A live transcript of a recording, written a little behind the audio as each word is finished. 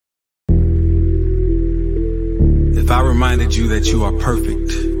If I reminded you that you are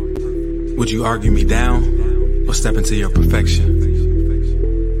perfect, would you argue me down or step into your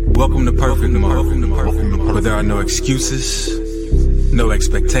perfection? Welcome to Perfect Mode, where there are no excuses, no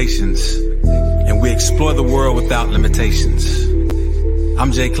expectations, and we explore the world without limitations.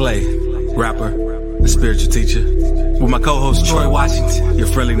 I'm Jay Clay, rapper and spiritual teacher, with my co-host Troy Washington, your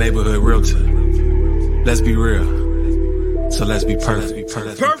friendly neighborhood realtor. Let's be real, so let's be perfect.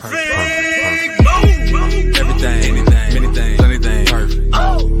 Everything, anything, plenty things, perfect.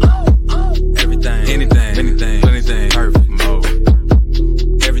 Everything, anything, plenty things, perfect mode.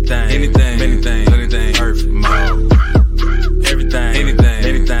 Everything, anything, plenty things, perfect mode. Everything,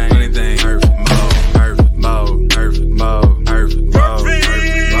 anything, plenty things, perfect mode. Perfect mode, perfect mode, perfect mode,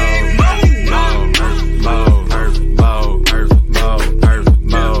 perfect mode, perfect mode, perfect mode, perfect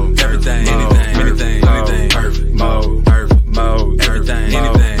mode. Everything, anything, plenty things, perfect mode, perfect mode. Everything,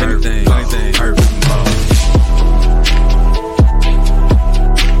 anything, plenty things, perfect mode.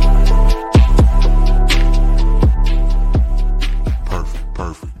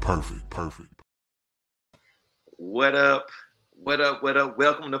 Perfect. What up?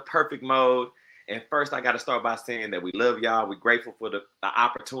 Welcome to Perfect Mode. And first, I got to start by saying that we love y'all. We're grateful for the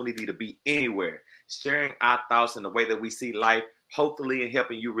opportunity to be anywhere, sharing our thoughts and the way that we see life, hopefully in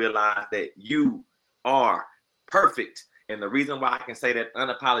helping you realize that you are perfect. And the reason why I can say that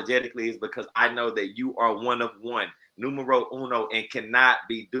unapologetically is because I know that you are one of one, numero uno, and cannot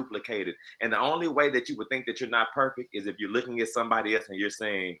be duplicated. And the only way that you would think that you're not perfect is if you're looking at somebody else and you're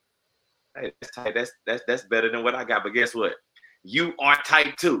saying, hey, that's better than what I got. But guess what? You are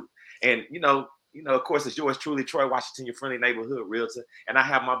type 2. And you know, of course, it's yours truly, Troy Washington, your friendly neighborhood realtor. And I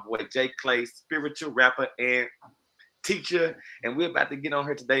have my boy Jay Clay, spiritual rapper and teacher. And we're about to get on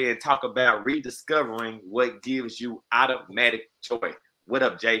here today and talk about rediscovering what gives you automatic joy. What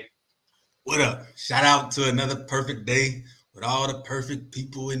up, Jay? What up? Shout out to another perfect day with all the perfect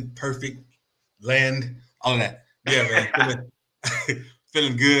people in perfect land, all of that. Yeah, man.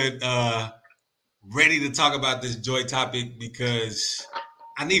 Feeling good. Ready to talk about this joy topic because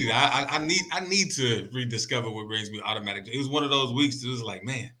I need it. I need to rediscover what brings me automatic joy. It was one of those weeks that was like,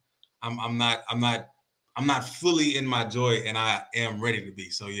 man, I'm not fully in my joy, and I am ready to be.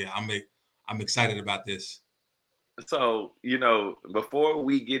 So yeah, I'm excited about this. So, before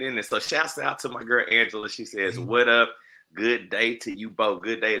we get in this, so shouts out to my girl Angela. She says, what up? Good day to you both.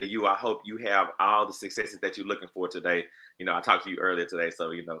 Good day to you. I hope you have all the successes that you're looking for today. I talked to you earlier today,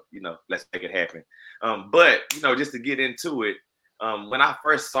 so, let's make it happen. But, just to get into it, when I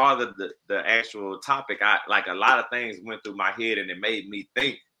first saw the actual topic, a lot of things went through my head, and it made me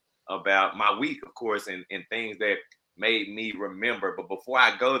think about my week, of course, and things that made me remember. But before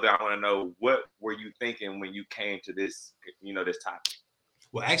I go there, I want to know, what were you thinking when you came to this, this topic?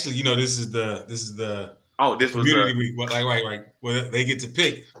 Well, actually, this is the this community was week. Right. Well, they get to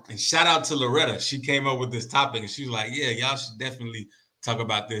pick. And shout out to Loretta. She came up with this topic, and she was like, "Yeah, y'all should definitely talk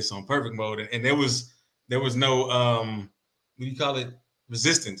about this on Perfect Mode." And there was no what do you call it,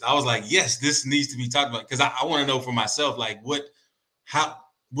 resistance. I was like, "Yes, this needs to be talked about," because I want to know for myself, like, what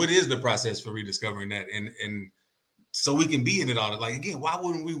is the process for rediscovering that, and so we can be in it all. Like, again, why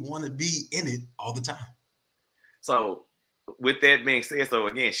wouldn't we want to be in it all the time? So, with that being said, so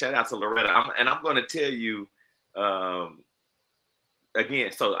again, shout out to Loretta. I'm going to tell you,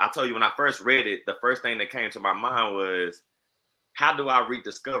 again, so I told you when I first read it, the first thing that came to my mind was, how do I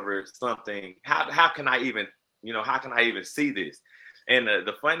rediscover something? How can I even, see this? And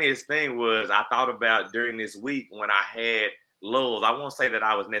the funniest thing was, I thought about during this week when I had lulls. I won't say that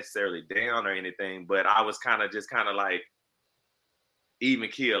I was necessarily down or anything, but I was kind of like even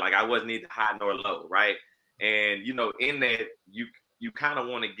keel. Like I wasn't neither high nor low, right? And, in that, you kind of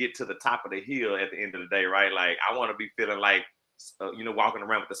want to get to the top of the hill at the end of the day, right? Like, I want to be feeling like, walking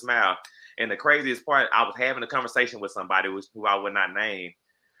around with a smile. And the craziest part, I was having a conversation with somebody who I would not name.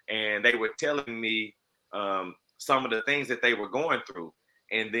 And they were telling me some of the things that they were going through.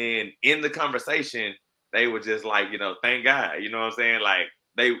 And then in the conversation, they were just like, thank God, you know what I'm saying? Like,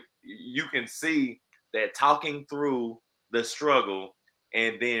 you can see that talking through the struggle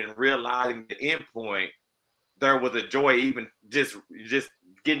and then realizing the end point, there was a joy even just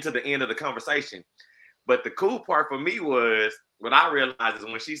getting to the end of the conversation. But the cool part for me was, what I realized is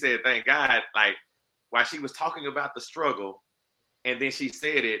when she said, thank God, like while she was talking about the struggle and then she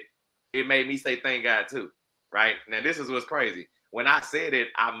said it, it made me say, thank God too, right? Now, this is what's crazy. When I said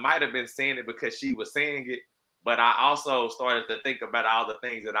it, I might've been saying it because she was saying it, but I also started to think about all the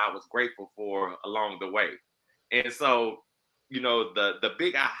things that I was grateful for along the way. And so, the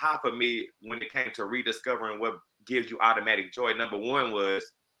big aha for me when it came to rediscovering what gives you automatic joy, number one was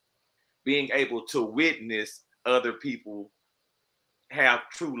being able to witness other people have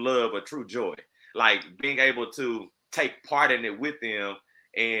true love or true joy. Like being able to take part in it with them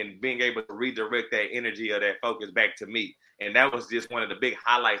and being able to redirect that energy or that focus back to me. And that was just one of the big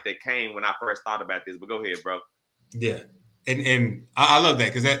highlights that came when I first thought about this. But go ahead, bro. Yeah. And I love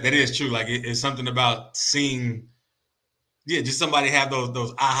that because that is true. Like it's something about seeing, just somebody have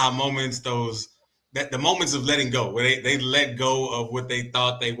those aha moments, the moments of letting go, where they let go of what they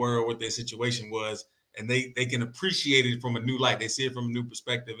thought they were or what their situation was, and they can appreciate it from a new light. They see it from a new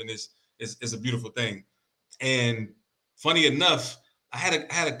perspective, and it's a beautiful thing. And funny enough, I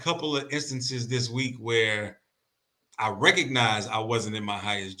had a couple of instances this week where I recognized I wasn't in my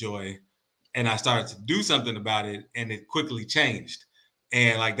highest joy, and I started to do something about it, and it quickly changed.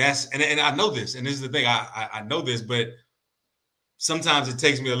 And like and I know this, and this is the thing, I know this, but sometimes it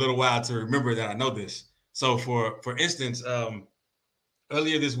takes me a little while to remember that I know this. So for instance,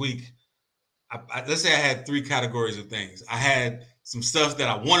 earlier this week, let's say I had 3 categories of things. I had some stuff that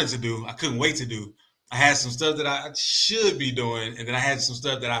I wanted to do, I couldn't wait to do. I had some stuff that I should be doing, and then I had some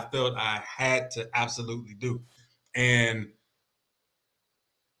stuff that I felt I had to absolutely do. And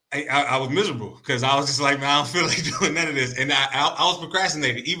I was miserable because I was just like, man, I don't feel like doing none of this. And I was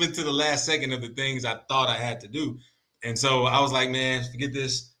procrastinating, even to the last second of the things I thought I had to do. And so I was like, man, forget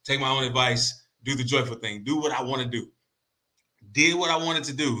this, take my own advice, do the joyful thing, do what I want to do. Did what I wanted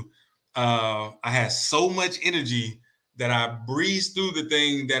to do. I had so much energy that I breezed through the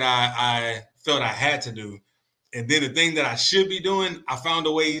thing that I felt I had to do. And then the thing that I should be doing, I found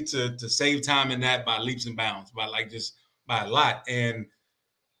a way to save time in that by leaps and bounds, by a lot. And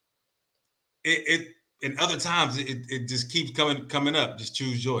and other times it just keeps coming up. Just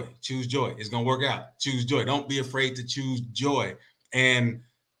choose joy. Choose joy. It's gonna work out. Choose joy. Don't be afraid to choose joy. And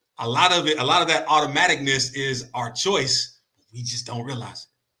a lot of that automaticness is our choice. We just don't realize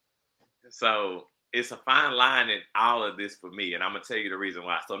it. So it's a fine line in all of this for me, and I'm gonna tell you the reason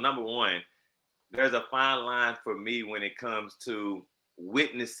why. So number one, there's a fine line for me when it comes to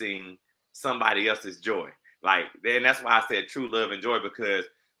witnessing somebody else's joy. And that's why I said true love and joy, because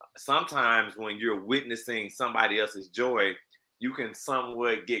sometimes when you're witnessing somebody else's joy, you can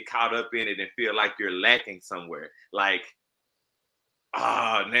somewhat get caught up in it and feel like you're lacking somewhere. Like,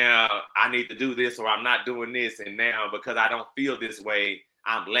 now I need to do this, or I'm not doing this, and now because I don't feel this way,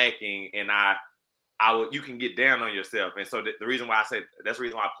 I'm lacking, and you can get down on yourself. And so the reason why that's the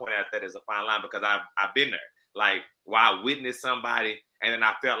reason why I point out that as a fine line, because I've been there. Like, while I witnessed somebody, and then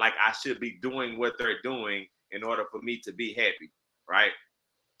I felt like I should be doing what they're doing in order for me to be happy, right?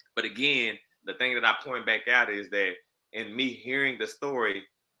 But again, the thing that I point back out is that in me hearing the story,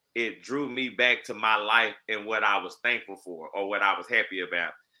 it drew me back to my life and what I was thankful for or what I was happy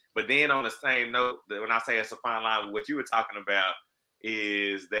about. But then on the same note, when I say it's a fine line, what you were talking about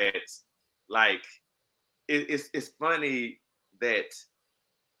is that, like, it's funny that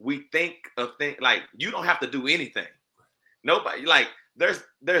we think of things like you don't have to do anything. Nobody, like,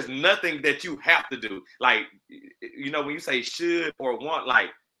 there's nothing that you have to do. Like, when you say should or want, like,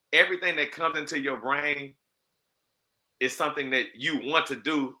 everything that comes into your brain is something that you want to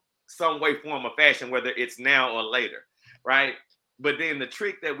do some way, form, or fashion, whether it's now or later, right? But then the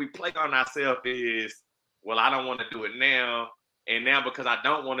trick that we play on ourselves is, well, I don't want to do it now. And now because I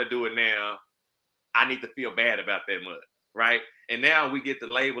don't want to do it now, I need to feel bad about that much, right? And now we get to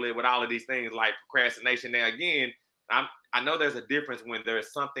label it with all of these things like procrastination. Now, again, I know there's a difference when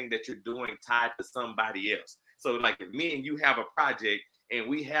there's something that you're doing tied to somebody else. So like if me and you have a project and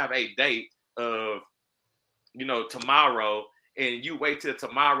we have a date of, tomorrow, and you wait till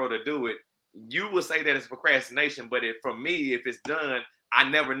tomorrow to do it, you will say that it's procrastination. But for me, if it's done, I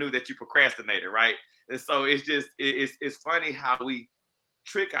never knew that you procrastinated, right? And so it's funny how we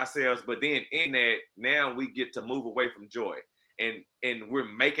trick ourselves, but then in that, now we get to move away from joy. And we're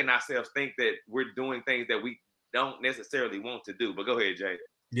making ourselves think that we're doing things that we don't necessarily want to do. But go ahead, Jay.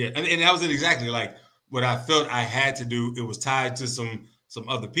 Yeah, and that was it exactly. Like what I felt I had to do, it was tied to some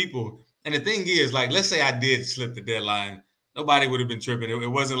other people. And the thing is, like, let's say I did slip the deadline, nobody would have been tripping. It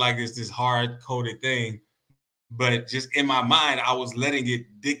wasn't like it's this hard-coded thing, but just in my mind, I was letting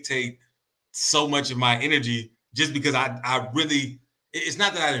it dictate so much of my energy just because I really, it's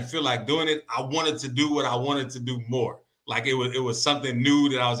not that I didn't feel like doing it. I wanted to do what I wanted to do more. Like it was something new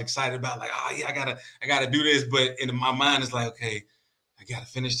that I was excited about. Like, oh yeah, I gotta do this. But in my mind, it's like, okay, I gotta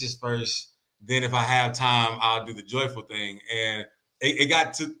finish this first. Then if I have time, I'll do the joyful thing. And it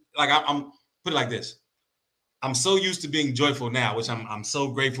got to, like, I'm put it like this. I'm so used to being joyful now, which I'm so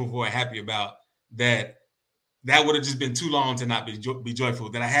grateful for and happy about, that would have just been too long to not be joyful,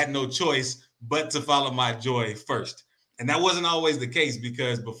 that I had no choice but to follow my joy first. And that wasn't always the case,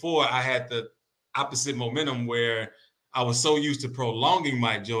 because before I had to opposite momentum where I was so used to prolonging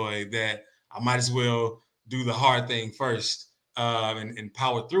my joy that I might as well do the hard thing first and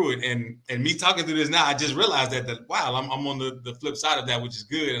power through it. And me talking through this now, I just realized that wow, I'm on the flip side of that, which is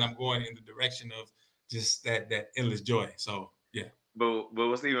good, and I'm going in the direction of just that endless joy. So yeah. But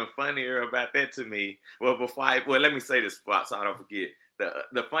what's even funnier about that to me, well, let me say this so I don't forget.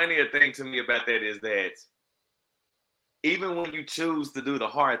 The funnier thing to me about that is that even when you choose to do the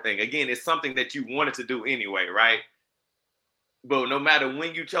hard thing, again, it's something that you wanted to do anyway, right? But no matter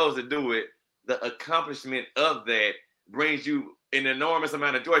when you chose to do it, the accomplishment of that brings you an enormous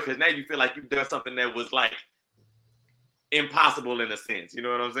amount of joy because now you feel like you've done something that was like impossible in a sense. You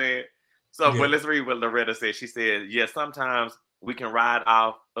know what I'm saying? So, But let's read what Loretta said. She said, yeah, sometimes we can ride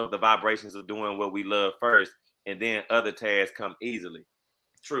off of the vibrations of doing what we love first, and then other tasks come easily.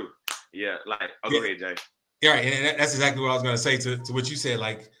 True. Yeah. Like, go ahead, Jay. Yeah, right. And that's exactly what I was going to say to what you said.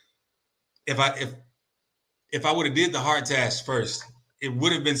 Like, if I would have did the hard task first, it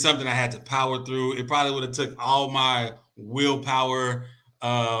would have been something I had to power through. It probably would have took all my willpower,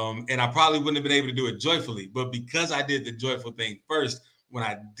 and I probably wouldn't have been able to do it joyfully. But because I did the joyful thing first, when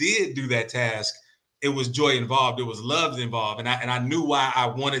I did do that task, it was joy involved. It was love involved, and I knew why I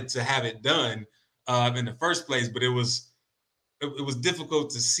wanted to have it done in the first place. But it was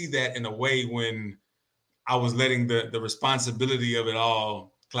difficult to see that in a way when I was letting the responsibility of it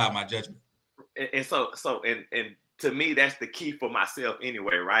all cloud my judgment. And so to me, that's the key for myself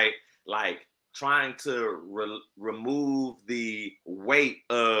anyway, right? Like trying to remove the weight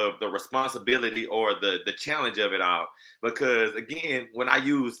of the responsibility or the challenge of it all. Because again, when I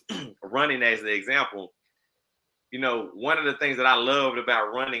use running as the example, you know, one of the things that I loved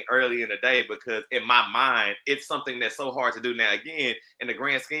about running early in the day, because in my mind, it's something that's so hard to do. Now, again, in the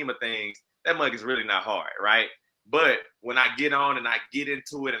grand scheme of things, that mug is really not hard, right? But when I get on and I get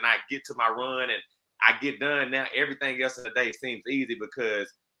into it and I get to my run and I get done, now everything else in the day seems easy because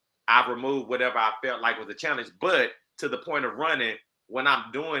I've removed whatever I felt like was a challenge. But to the point of running, when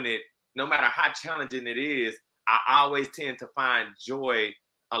I'm doing it, no matter how challenging it is, I always tend to find joy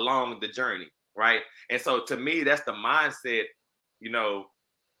along the journey, right? And so to me, that's the mindset, you know.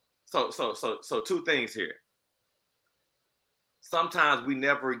 So two things here. Sometimes we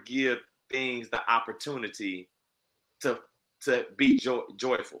never give things the opportunity to be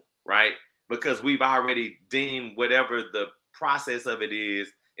joyful, right? Because we've already deemed whatever the process of it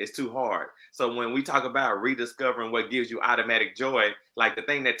is too hard. So when we talk about rediscovering what gives you automatic joy, like the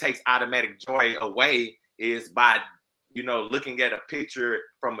thing that takes automatic joy away is by, you know, looking at a picture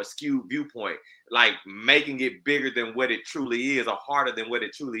from a skewed viewpoint, like making it bigger than what it truly is or harder than what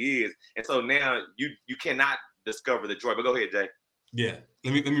it truly is. And so now you cannot discover the joy. But go ahead, Jay. Yeah,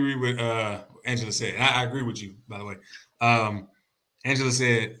 let me read what Angela said. And I agree with you, by the way. Angela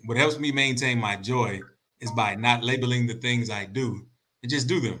said, what helps me maintain my joy is by not labeling the things I do and just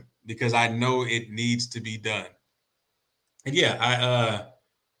do them because I know it needs to be done. And yeah,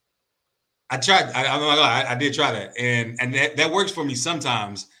 I tried. I'm not gonna lie, I did try that, and that works for me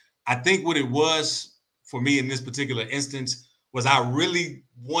sometimes. I think what it was for me in this particular instance was I really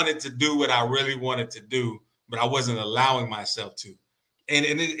wanted to do what I really wanted to do, but I wasn't allowing myself to. And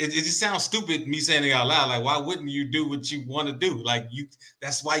it just sounds stupid me saying it out loud. Like, why wouldn't you do what you want to do? Like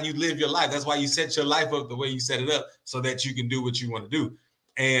that's why you live your life. That's why you set your life up the way you set it up so that you can do what you want to do.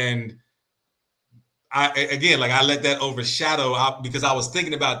 And I let that overshadow because I was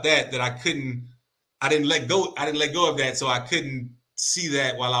thinking about that I didn't let go of that. So I couldn't see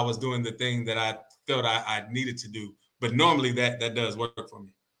that while I was doing the thing that I felt I needed to do. But normally that does work for me.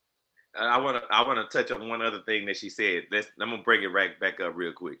 I want to touch on one other thing that she said. I'm going to bring it back up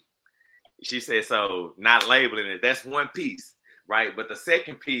real quick. She said, so not labeling it, that's one piece, right? But the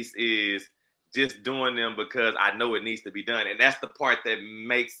second piece is just doing them because I know it needs to be done. And that's the part that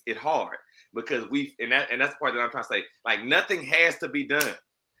makes it hard because and that's the part that I'm trying to say, like nothing has to be done.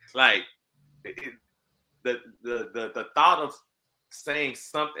 Like the thought of saying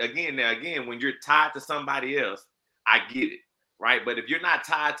something again, when you're tied to somebody else, I get it. Right. But if you're not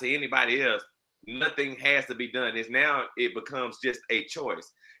tied to anybody else, nothing has to be done. It becomes just a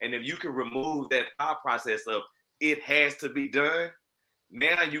choice. And if you can remove that thought process of it has to be done,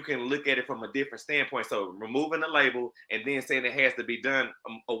 now you can look at it from a different standpoint. So removing the label and then saying it has to be done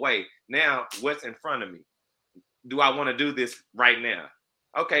away. Now, what's in front of me? Do I want to do this right now?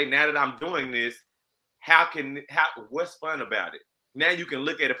 Okay, now that I'm doing this, what's fun about it? Now you can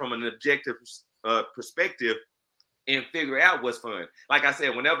look at it from an objective perspective and figure out what's fun. Like I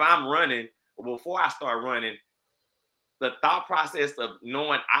said, whenever I'm running, before I start running, the thought process of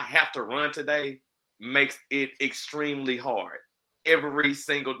knowing I have to run today makes it extremely hard. every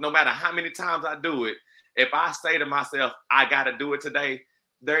single, no matter how many times I do it, if I say to myself, I got to do it today,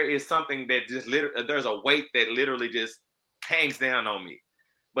 there is something that just literally, there's a weight that literally just hangs down on me.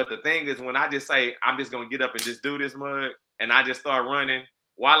 But the thing is, when I just say, I'm just going to get up and just do this mug, and I just start running,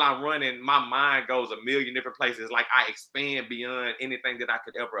 while I'm running, my mind goes a million different places. Like I expand beyond anything that I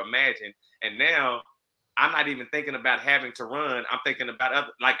could ever imagine. And now I'm not even thinking about having to run. I'm thinking about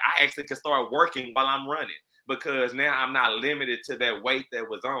other, like I actually can start working while I'm running because now I'm not limited to that weight that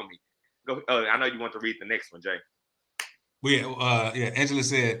was on me. Go. I know you want to read the next one, Jay. Well, yeah. Angela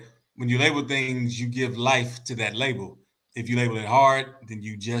said, when you label things, you give life to that label. If you label it hard, then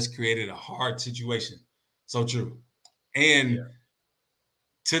you just created a hard situation. So true. And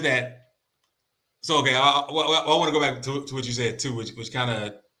to that, so okay, I want to go back to what you said too, which kind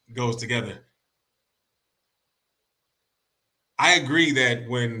of goes together. I agree that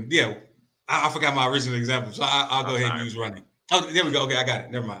when, I forgot my original example, so I'll go ahead and use running. Oh, there we go. Okay, I got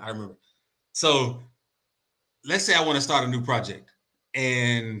it. Never mind. I remember. So let's say I want to start a new project,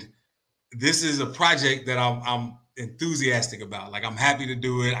 and this is a project that I'm enthusiastic about. Like I'm happy to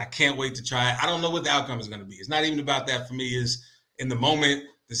do it. I can't wait to try it. I don't know what the outcome is going to be. It's not even about that for me. Is in the moment,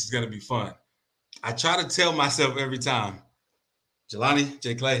 this is going to be fun. I try to tell myself every time, Jelani,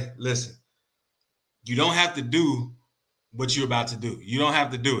 J. Clay, listen, you don't have to do what you're about to do. You don't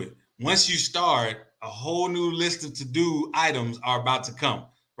have to do it. Once you start, a whole new list of to-do items are about to come.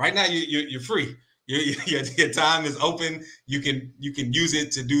 Right now, you're free. Your time is open. You can use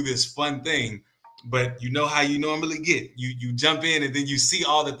it to do this fun thing. But you know how you normally get. You jump in and then you see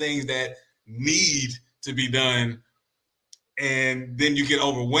all the things that need to be done. And then you get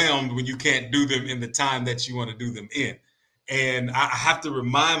overwhelmed when you can't do them in the time that you want to do them in. And I have to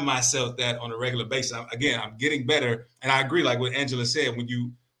remind myself that on a regular basis. I'm getting better. And I agree, like what Angela said, when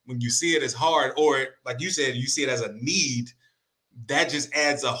you see it as hard, or like you said, you see it as a need, that just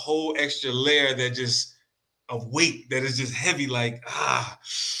adds a whole extra layer of weight that is just heavy. Like, I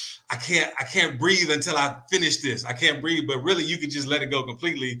can't breathe until I finish this. I can't breathe, but really you can just let it go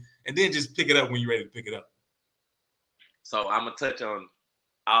completely and then just pick it up when you're ready to pick it up. So I'm gonna touch on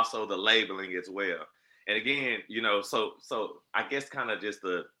also the labeling as well. And again, so I guess kind of just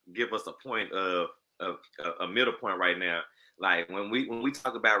to give us a point of a middle point right now. Like when we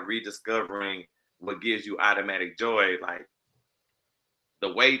talk about rediscovering what gives you automatic joy, like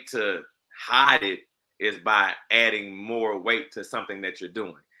the way to hide it is by adding more weight to something that you're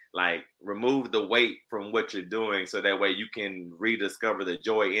doing. Like remove the weight from what you're doing so that way you can rediscover the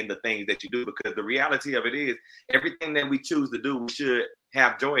joy in the things that you do. Because the reality of it is everything that we choose to do, we should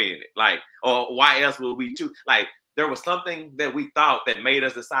have joy in it. Like, or why else would we choose? Like there was something that we thought that made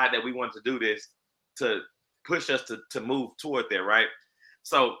us decide that we wanted to do this to push us to move toward there, right?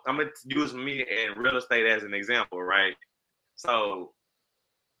 So I'm going to use me and real estate as an example, right? So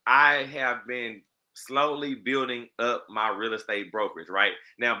I have been slowly building up my real estate brokerage, right?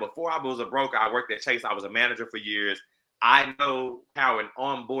 Now, before I was a broker, I worked at Chase. I was a manager for years. I know how an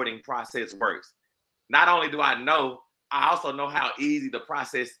onboarding process works. Not only do I know, I also know how easy the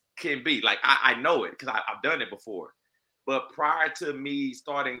process can be. Like I know it because I've done it before. But prior to me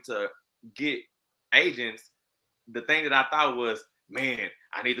starting to get agents, the thing that I thought was, man,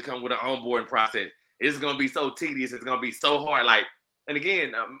 I need to come with an onboarding process. It's going to be so tedious. It's going to be so hard. Like, and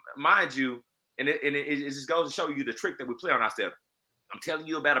again, mind you, and it just goes to show you the trick that we play on ourselves. I'm telling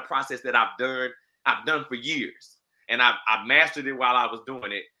you about a process that I've done for years, and I've mastered it while I was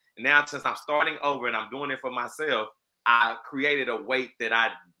doing it. And now, since I'm starting over and I'm doing it for myself, I created a weight that I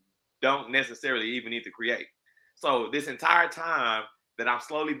don't necessarily even need to create. So this entire time that I'm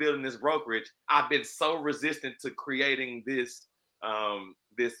slowly building this brokerage, I've been so resistant to creating this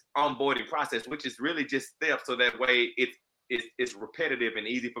onboarding process, which is really just steps, so that way it's repetitive and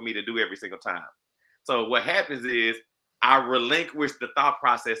easy for me to do every single time. So what happens is I relinquish the thought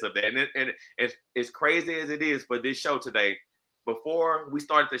process of that. And it's crazy as it is for this show today, before we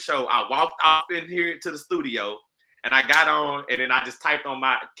started the show, I walked off in here to the studio and I got on and then I just typed on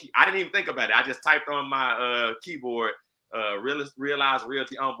I didn't even think about it. I just typed on my keyboard, realize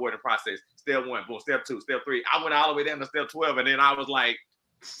realty onboarding process. Step 1, boom, step 2, step 3. I went all the way down to step 12 and then I was like,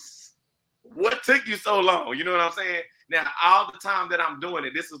 what took you so long? You know what I'm saying? Now, all the time that I'm doing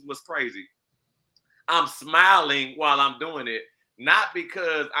it, this is what's crazy. I'm smiling while I'm doing it, not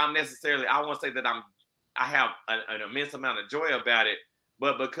because I'm necessarily, I won't say that I have an immense amount of joy about it,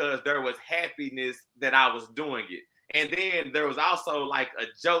 but because there was happiness that I was doing it. And then there was also like a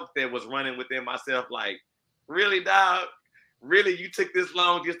joke that was running within myself, like, really, dog? Really, you took this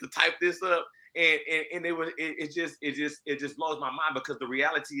long just to type this up? And it just blows my mind, because the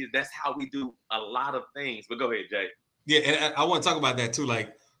reality is that's how we do a lot of things. But go ahead, Jay. Yeah, and I want to talk about that too,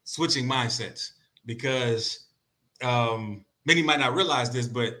 like switching mindsets, because many might not realize this,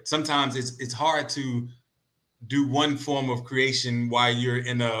 but sometimes it's hard to do one form of creation while you're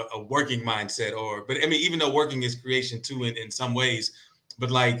in a working mindset. But I mean, even though working is creation too in some ways,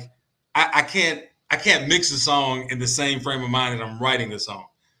 but like I can't mix a song in the same frame of mind that I'm writing a song,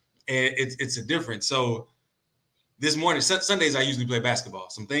 and it's a difference. So this morning, Sundays, I usually play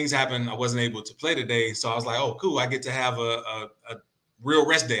basketball. Some things happened. I wasn't able to play today. So I was like, oh, cool. I get to have a real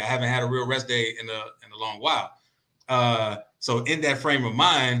rest day. I haven't had a real rest day in a long while. So in that frame of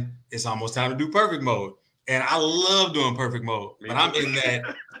mind, it's almost time to do perfect mode. And I love doing perfect mode, but I'm in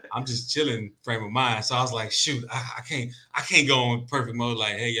that I'm just chilling frame of mind. So I was like, shoot, I can't go on perfect mode.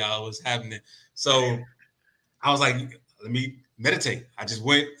 Like, hey, y'all, what's happening? So I was like, let me meditate. I just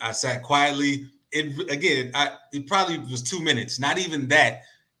went, I sat quietly. It probably was 2 minutes, not even that.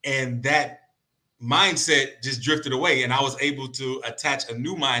 And that mindset just drifted away. And I was able to attach a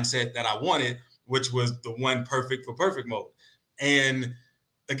new mindset that I wanted, which was the one perfect for perfect mode. And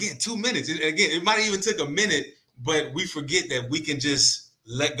again, 2 minutes. It might even took a minute, but we forget that we can just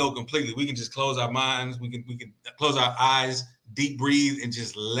let go completely. We can just close our minds. We can close our eyes, deep breathe, and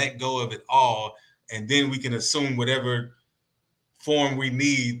just let go of it all. And then we can assume whatever form we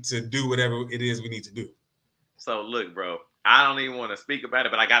need to do whatever it is we need to do. So look, bro, I don't even want to speak about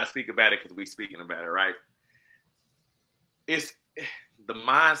it, but I got to speak about it because we're speaking about it, right? It's the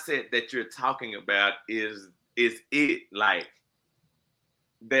mindset that you're talking about is it like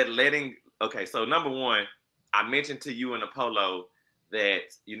that letting. Okay, so number one, I mentioned to you in Apollo that,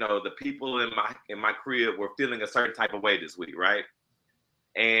 you know, the people in my crib were feeling a certain type of way this week, right?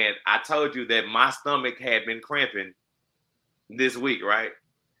 And I told you that my stomach had been cramping this week, right?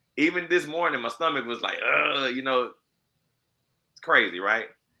 Even this morning, my stomach was like, you know, it's crazy, right?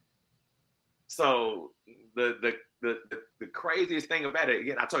 So the craziest thing about it,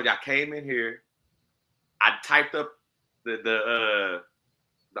 again, I told you I came in here, I typed up the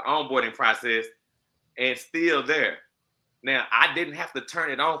onboarding process, and still there. Now, I didn't have to turn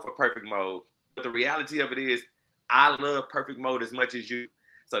it on for perfect mode, but the reality of it is I love perfect mode as much as you.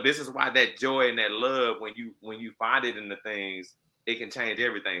 So this is why that joy and that love, when you find it in the things, it can change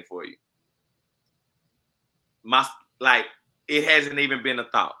everything for you. It hasn't even been a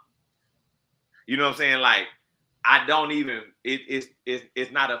thought. You know what I'm saying? Like, I don't even,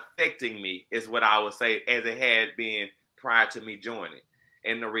 it's not affecting me, is what I would say, as it had been prior to me joining.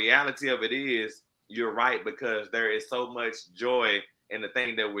 And the reality of it is, you're right, because there is so much joy in the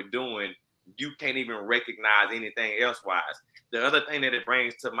thing that we're doing, you can't even recognize anything else wise. The other thing that it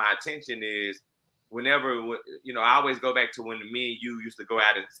brings to my attention is whenever, you know, I always go back to when me and you used to go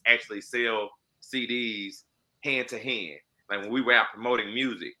out and actually sell CDs hand to hand, like when we were out promoting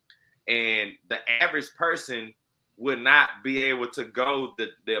music. And the average person would not be able to go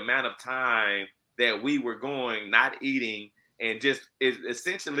the amount of time that we were going, not eating, and just it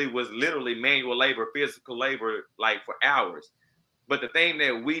essentially was literally manual labor, physical labor, like for hours. But the thing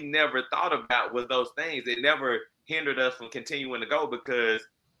that we never thought about was those things. It never hindered us from continuing to go because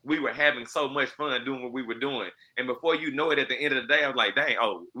we were having so much fun doing what we were doing. And before you know it, at the end of the day, I was like, dang,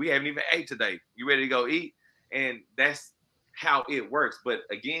 we haven't even ate today. You ready to go eat? And that's how it works. But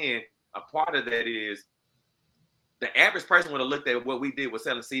again, a part of that is the average person would have looked at what we did with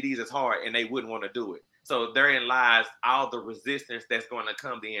selling CDs as hard, and they wouldn't want to do it. So therein lies all the resistance that's going to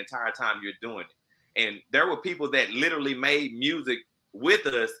come the entire time you're doing it. And there were people that literally made music with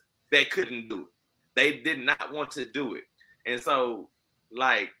us that couldn't do it. They did not want to do it. And so,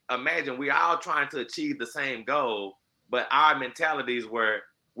 like, imagine we all trying to achieve the same goal, but our mentalities were,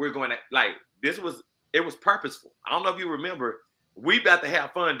 we're going to, like, it was purposeful. I don't know if you remember, we about to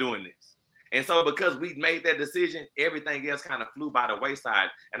have fun doing this. And so because we made that decision, everything else kind of flew by the wayside.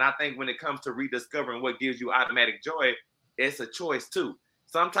 And I think when it comes to rediscovering what gives you automatic joy, it's a choice too.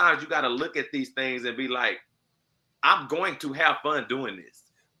 Sometimes you got to look at these things and be like, I'm going to have fun doing this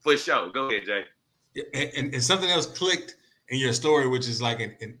for sure. Go ahead, Jay. And something else clicked in your story, which is like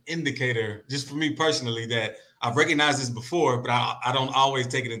an indicator, just for me personally, that I've recognized this before, but I don't always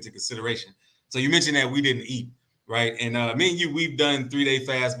take it into consideration. So you mentioned that we didn't eat. Right. And me and you, we've done 3-day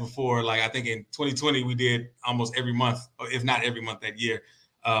fasts before. Like I think in 2020, we did almost every month, or if not every month that year,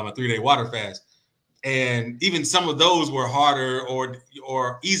 a 3-day water fast. And even some of those were harder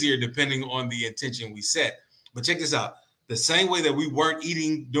or easier depending on the intention we set. But check this out. The same way that we weren't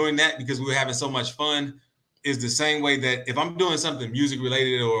eating during that because we were having so much fun is the same way that if I'm doing something music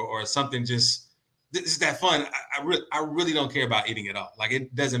related or something just that fun, I really don't care about eating at all. Like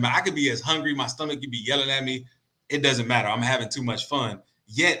it doesn't matter. I could be as hungry. My stomach could be yelling at me. It doesn't matter. I'm having too much fun.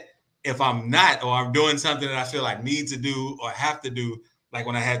 Yet if I'm not, or I'm doing something that I feel I need to do or have to do, like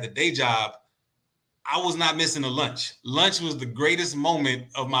when I had the day job, I was not missing a lunch. Lunch was the greatest moment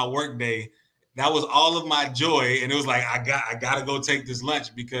of my workday. That was all of my joy, and it was like I got to go take this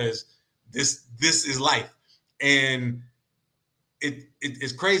lunch because this is life, and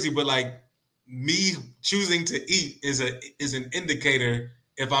it's crazy, but like me choosing to eat is an indicator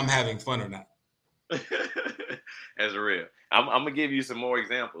if I'm having fun or not. That's real. I'm gonna give you some more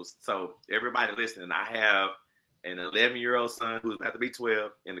examples. So everybody listening, I have an 11-year-old son who's about to be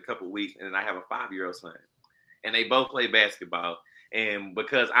 12 in a couple of weeks, and then I have a 5-year-old son, and they both play basketball. And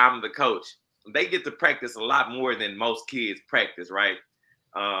because I'm the coach, they get to practice a lot more than most kids practice, right?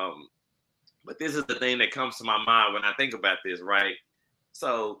 But this is the thing that comes to my mind when I think about this, right?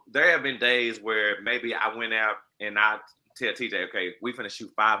 So there have been days where maybe I went out and I tell TJ, okay, we finna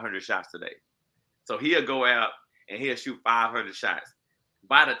shoot 500 shots today. So he'll go out and he'll shoot 500 shots.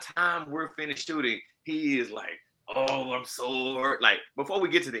 By the time we're finished shooting, he is like, oh, I'm sore. Like, before we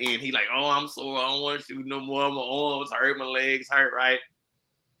get to the end, he like, oh, I'm sore. I don't want to shoot no more. My arms hurt, my legs hurt, right?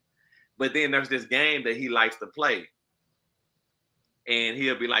 But then there's this game that he likes to play. And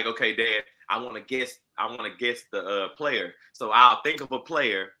he'll be like, okay, Dad, I want to guess the player. So I'll think of a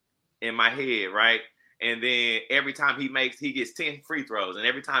player in my head, right? And then every time he gets 10 free throws. And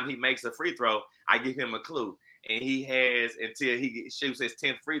every time he makes a free throw, I give him a clue. And he has until he shoots his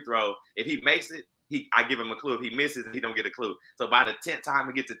 10th free throw. If he makes it, I give him a clue. If he misses, he don't get a clue. So by the 10th time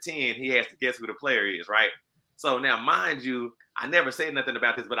he gets to 10, he has to guess who the player is, right? So now, mind you, I never said nothing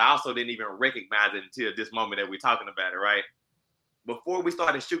about this, but I also didn't even recognize it until this moment that we're talking about it, right? Before we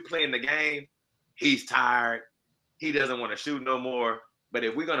started playing the game, he's tired. He doesn't want to shoot no more. But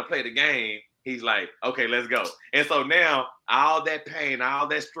if we're going to play the game, he's like, okay, let's go. And so now all that pain, all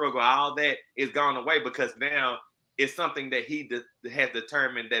that struggle, all that is gone away because now it's something that he has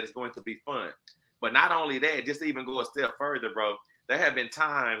determined that is going to be fun. But not only that, just to even go a step further, bro, there have been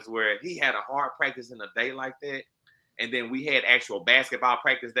times where he had a hard practice in a day like that. And then we had actual basketball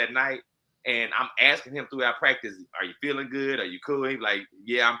practice that night. And I'm asking him throughout practice, are you feeling good? Are you cool? He's like,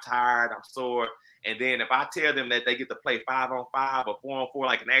 yeah, I'm tired. I'm sore. And then if I tell them that they get to play 5-on-5 or 4-on-4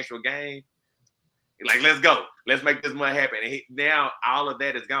 like an actual game, like, let's go. Let's make this money happen. And now all of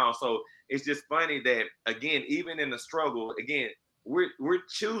that is gone. So it's just funny that, again, even in the struggle, again, we're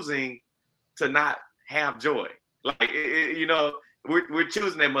choosing to not have joy. Like, we're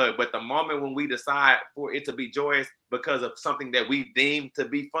choosing that mud. But the moment when we decide for it to be joyous because of something that we deem to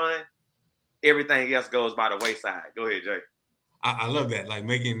be fun, everything else goes by the wayside. Go ahead, Jay. I love that, like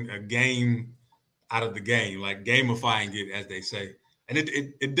making a game out of the game, like gamifying it, as they say. And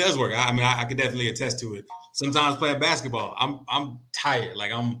it does work. I mean, I can definitely attest to it. Sometimes playing basketball, I'm tired.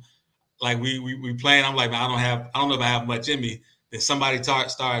 Like we playing. I'm like, I don't know if I have much in me. Then somebody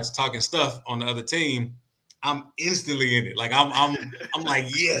starts talking stuff on the other team. I'm instantly in it. Like I'm like,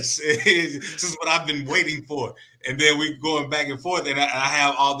 yes, this is what I've been waiting for. And then we going back and forth, and I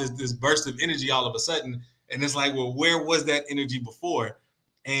have all this burst of energy all of a sudden. And it's like, well, where was that energy before?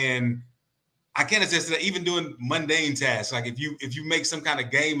 And I can attest to that, even doing mundane tasks. Like if you make some kind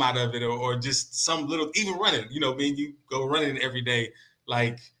of game out of it, or just some little, even running, when you go running every day,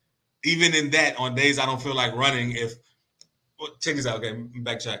 like even in that, on days I don't feel like running, check this out, okay,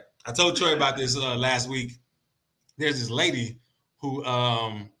 backtrack. I told Troy about this last week. There's this lady who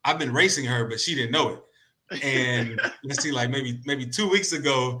I've been racing her, but she didn't know it. And let's see, like maybe 2 weeks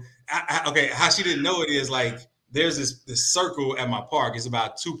ago, how she didn't know it is like there's this circle at my park. It's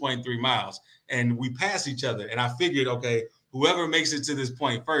about 2.3 miles, and we pass each other. And I figured, okay, whoever makes it to this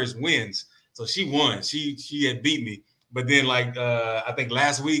point first wins. So she won. She had beat me. But then, like I think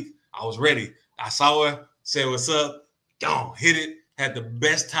last week, I was ready. I saw her, said what's up, gone, hit it. Had the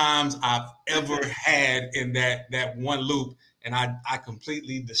best times I've ever had in that one loop, and I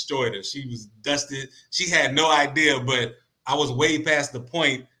completely destroyed her. She was dusted. She had no idea, but I was way past the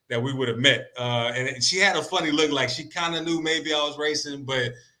point that we would have met. And she had a funny look, like she kind of knew maybe I was racing,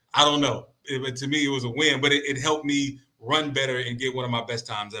 but I don't know. But to me, it was a win. But it helped me run better and get one of my best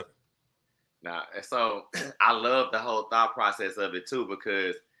times ever. Now, so I love the whole thought process of it too,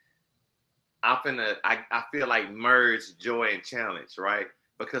 because I feel like merge joy and challenge, right?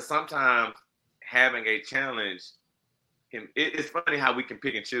 Because sometimes having a challenge, it's funny how we can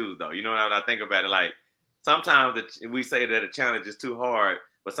pick and choose, though. You know, when I think about it, like sometimes we say that a challenge is too hard,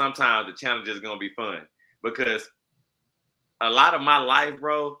 but sometimes the challenge is going to be fun. Because a lot of my life,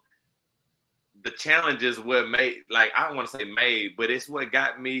 bro, the challenge is what made, like, I don't want to say made, but it's what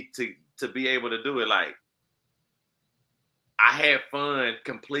got me to be able to do it. Like, I had fun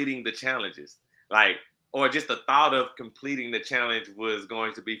completing the challenges. Like, or just the thought of completing the challenge was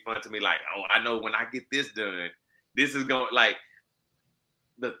going to be fun to me. Like, oh, I know when I get this done, this is going, like,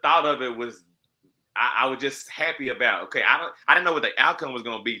 the thought of it was, I was just happy about, okay, I didn't know what the outcome was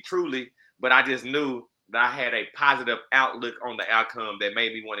going to be truly, but I just knew that I had a positive outlook on the outcome that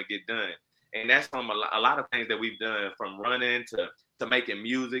made me want to get done. And that's from a lot of things that we've done, from running to making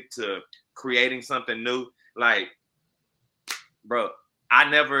music to creating something new. Like, bro, I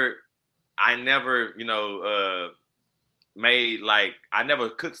never, made, like, I never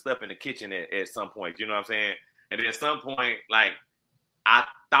cooked stuff in the kitchen at some point, you know what I'm saying? And then at some point, like, I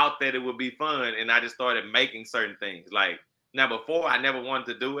thought that it would be fun, and I just started making certain things. Like, now before, I never wanted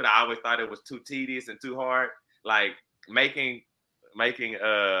to do it. I always thought it was too tedious and too hard. Like making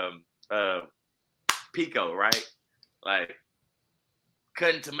pico, right? Like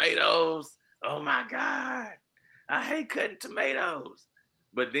cutting tomatoes. Oh my God, I hate cutting tomatoes.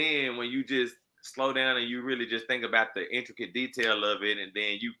 But then when you just slow down and you really just think about the intricate detail of it, and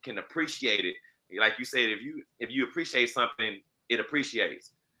then you can appreciate it. Like you said, if you appreciate something, it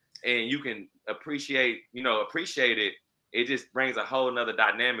appreciates, and you can appreciate it. It just brings a whole nother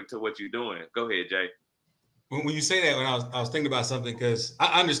dynamic to what you're doing. Go ahead, Jay. When you say that, when I was thinking about something, because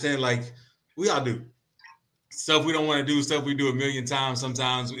I understand, like, we all do stuff we don't want to do, stuff we do a million times.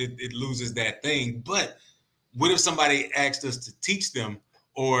 Sometimes it loses that thing. But what if somebody asked us to teach them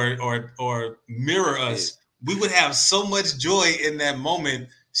or mirror us? We would have so much joy in that moment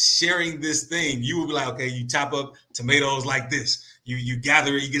sharing this thing. You would be like, okay, you chop up tomatoes like this. You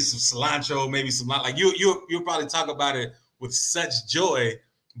gather it, you get some cilantro, maybe some, like, you'll probably talk about it with such joy.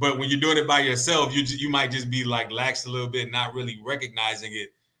 But when you're doing it by yourself, you might just be like lax a little bit, not really recognizing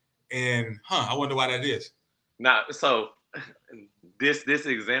it. And I wonder why that is. Now, so this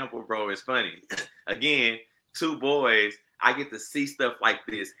example, bro, is funny. Again, two boys, I get to see stuff like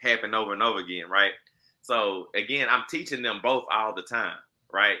this happen over and over again, right? So again, I'm teaching them both all the time,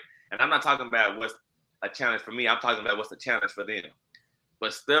 right? And I'm not talking about what's a challenge for me. I'm talking about what's a challenge for them.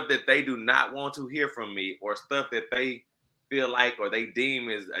 But stuff that they do not want to hear from me, or stuff that they feel like or they deem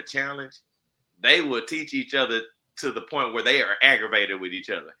is a challenge, they will teach each other to the point where they are aggravated with each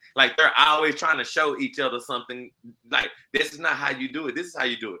other. Like, they're always trying to show each other something. Like, this is not how you do it. This is how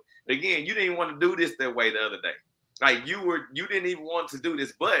you do it. Again, you didn't even want to do this that way the other day. Like, you didn't even want to do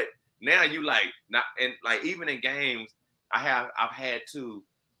this, but now you like not. And like, even in games, I've had to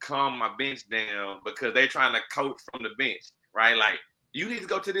calm my bench down because they're trying to coach from the bench, right? Like, you need to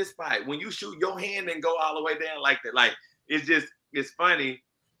go to this spot. When you shoot, your hand and go all the way down like that. Like, it's funny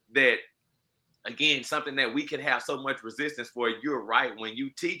that, again, something that we can have so much resistance for. You're right. When you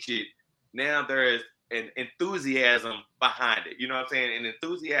teach it, now there's an enthusiasm behind it. You know what I'm saying? And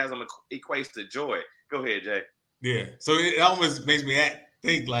enthusiasm equates to joy. Go ahead, Jay. Yeah. So it almost makes me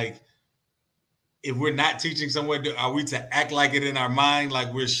think, like, if we're not teaching someone, are we to act like it in our mind,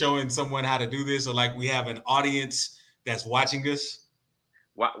 like we're showing someone how to do this, or like we have an audience that's watching us?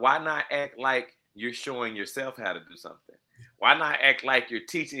 Why not act like you're showing yourself how to do something? Why not act like you're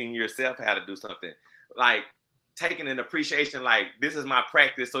teaching yourself how to do something? Like, taking an appreciation, like, this is my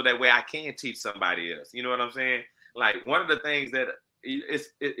practice so that way I can teach somebody else. You know what I'm saying? Like, one of the things that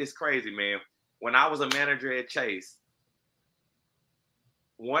it's crazy, man. When I was a manager at Chase,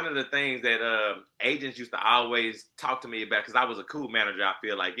 one of the things that agents used to always talk to me about, because I was a cool manager, I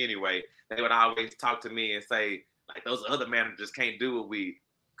feel like, anyway, they would always talk to me and say, like, those other managers can't do what we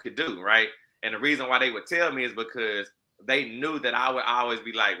could do, right? And the reason why they would tell me is because they knew that I would always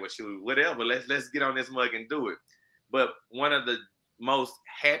be like, well, shoot, whatever, let's get on this mug and do it. But one of the most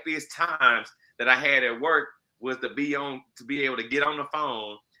happiest times that I had at work was to be able to get on the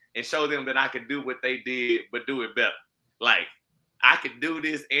phone and show them that I could do what they did, but do it better. Like, I could do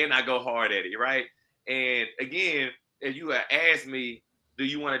this and I go hard at it, right? And again, if you had asked me, do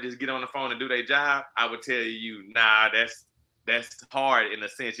you want to just get on the phone and do their job? I would tell you, nah, that's hard in a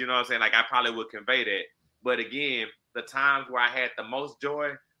sense. You know what I'm saying? Like, I probably would convey that. But again, the times where I had the most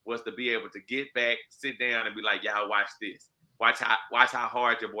joy was to be able to get back, sit down, and be like, y'all, watch this. Watch how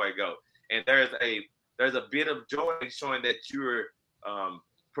hard your boy go. And there's a bit of joy in showing that you're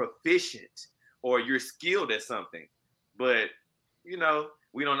proficient or you're skilled at something. But, you know,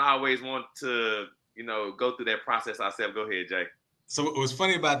 we don't always want to, you know, go through that process ourselves. Go ahead, Jay. So what's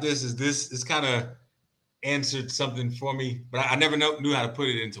funny about this is kind of answered something for me, but I never knew how to put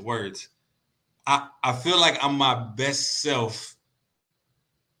it into words. I feel like I'm my best self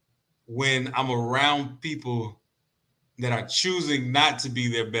when I'm around people that are choosing not to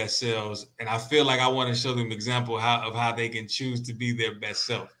be their best selves. And I feel like I want to show them an example of how they can choose to be their best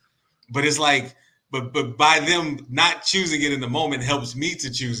self. But it's like, but by them not choosing it in the moment helps me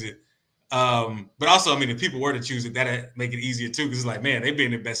to choose it. But also, I mean, if people were to choose it, that'd make it easier too. Because it's like, man, they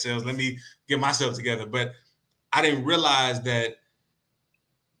being their best selves. Let me get myself together. But I didn't realize that.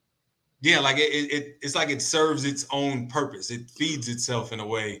 Yeah, like it's like it serves its own purpose. It feeds itself in a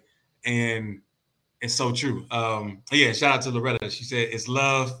way, and it's so true. Yeah, shout out to Loretta. She said, "It's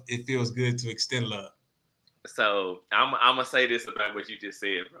love. It feels good to extend love." So I'm gonna say this about what you just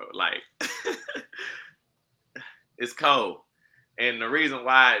said, bro. Like, it's cold, and the reason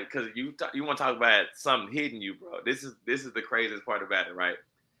why, because you want to talk about something hitting you, bro. This is the craziest part about it, right?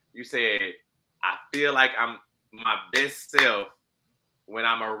 You said, I feel like I'm my best self when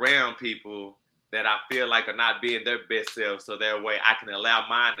I'm around people that I feel like are not being their best self, so that way I can allow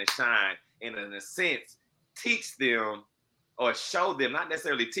mine to shine, and in a sense, teach them or show them, not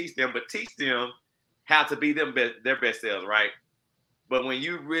necessarily teach them, but teach them how to be their best selves, right? But when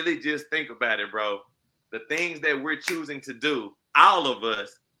you really just think about it, bro, the things that we're choosing to do, all of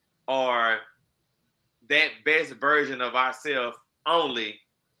us are that best version of ourselves only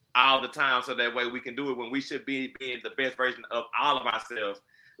all the time, so that way we can do it when we should be being the best version of all of ourselves.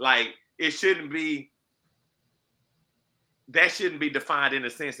 Like, it shouldn't be, that shouldn't be defined in a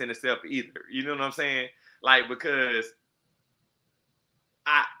sense in itself either. You know what I'm saying? Like, because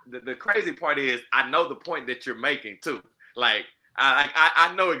the crazy part is I know the point that you're making too. Like,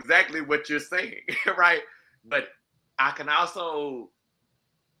 I know exactly what you're saying, right? But I can also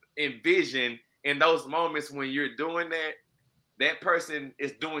envision in those moments when you're doing that, that person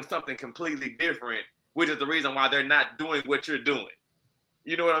is doing something completely different, which is the reason why they're not doing what you're doing.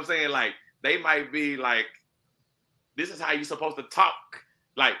 You know what I'm saying? Like, they might be like, this is how you're supposed to talk.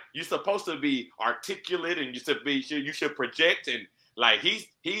 Like, you're supposed to be articulate, and you should project, and like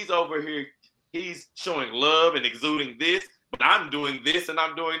he's over here, he's showing love and exuding this, but I'm doing this and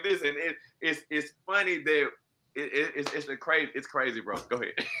I'm doing this, and it's funny that it's crazy, bro. Go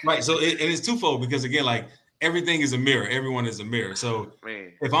ahead. Right. So and it's twofold, because again, like, everything is a mirror. Everyone is a mirror. So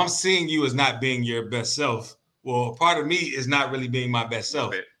Man. If I'm seeing you as not being your best self, well, part of me is not really being my best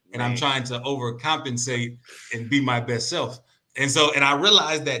self. And I'm trying to overcompensate and be my best self. And I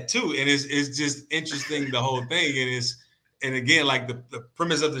realized that too. And it's just interesting, the whole thing. And again, like the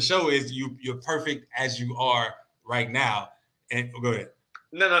premise of the show is you're perfect as you are right now. And go ahead.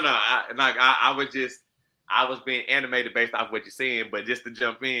 No. I was being animated based off what you're saying, but just to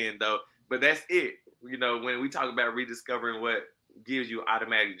jump in though, but that's it. You know, when we talk about rediscovering what gives you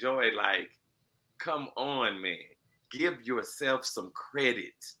automatic joy, like, come on, man, give yourself some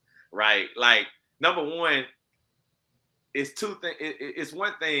credit, right? Like, number one, it's two things. It's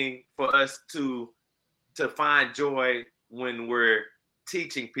one thing for us to find joy when we're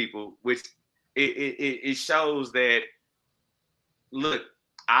teaching people, which it shows that, look,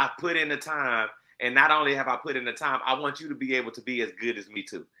 I put in the time, and not only have I put in the time, I want you to be able to be as good as me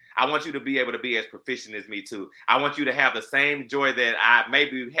too. I want you to be able to be as proficient as me too. I want you to have the same joy that I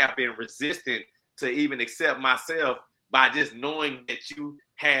maybe have been resistant to even accept myself, by just knowing that you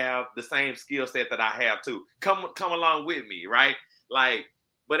have the same skill set that I have too. Come along with me, right? Like,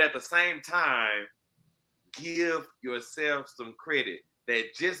 but at the same time, give yourself some credit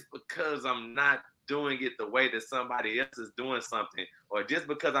that just because I'm not doing it the way that somebody else is doing something, or just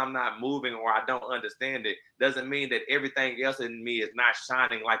because I'm not moving or I don't understand it, doesn't mean that everything else in me is not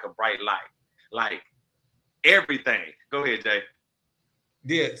shining like a bright light. Like, everything. Go ahead, Jay.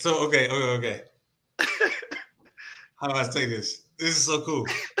 Yeah. So okay. How do I say this? This is so cool.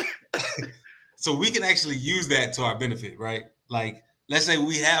 So we can actually use that to our benefit, right? Like, let's say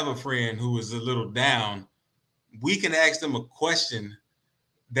we have a friend who is a little down. We can ask them a question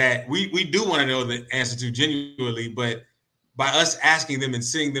that we do want to know the answer to genuinely, but by us asking them and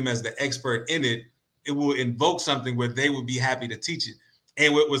seeing them as the expert in it, it will invoke something where they would be happy to teach it.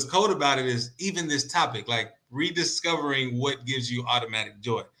 And what was cool about it is even this topic, like rediscovering what gives you automatic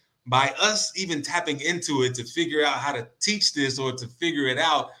joy. By us even tapping into it to figure out how to teach this or to figure it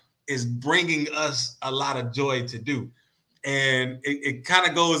out is bringing us a lot of joy to do. And it kind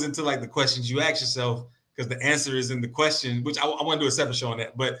of goes into like the questions you ask yourself, because the answer is in the question, which I want to do a separate show on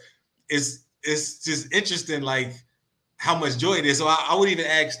that. But it's just interesting, like, how much joy it is. So I would even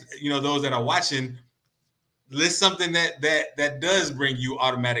ask, those that are watching, list something that does bring you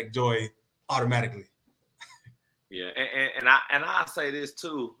automatic joy automatically. Yeah, and I say this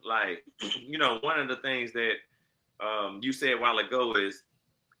too, like, one of the things that you said a while ago is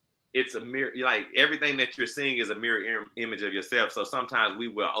it's a mirror. Like, everything that you're seeing is a mirror image of yourself. So sometimes we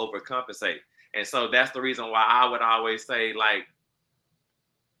will overcompensate. And so that's the reason why I would always say, like,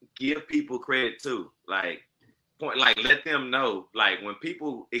 give people credit too. Like, let them know, like, when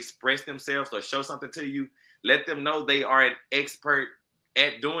people express themselves or show something to you, let them know they are an expert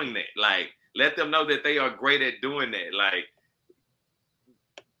at doing that. Like, let them know that they are great at doing that. Like,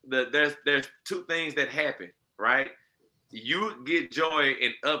 there's two things that happen, right? You get joy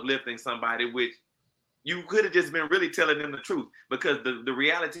in uplifting somebody, which you could have just been really telling them the truth, because the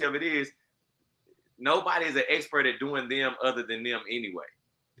reality of it is nobody is an expert at doing them other than them anyway.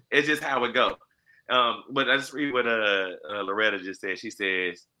 It's just how it goes. But I just read what Loretta just said. She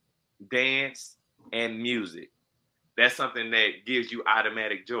says, dance and music. That's something that gives you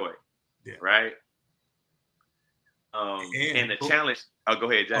automatic joy, right? And the challenge. Oh,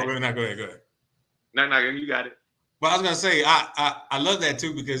 go ahead, Jay. Oh, no, go ahead. No, you got it. Well, I was gonna say I love that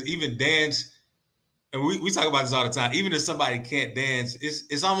too, because even dance, and we talk about this all the time. Even if somebody can't dance,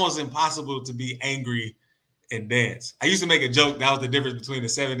 it's almost impossible to be angry and dance. I used to make a joke that was the difference between the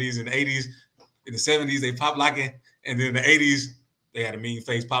 70s and the 80s. In the 70s, they pop locking, and then in the 80s, they had a mean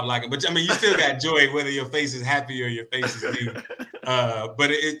face pop locking. But I mean, you still got joy whether your face is happy or your face is mean.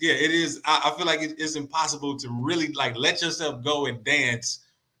 But it is. I feel like it's impossible to really like let yourself go and dance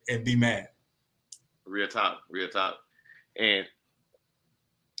and be mad. Real talk. And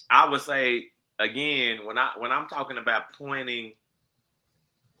I would say again, when I'm talking about pointing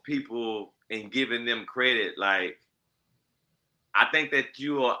people and giving them credit, like, I think that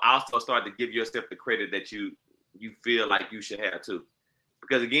you will also start to give yourself the credit that you feel like you should have too.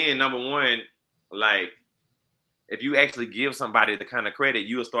 Because again, number one, like, if you actually give somebody the kind of credit,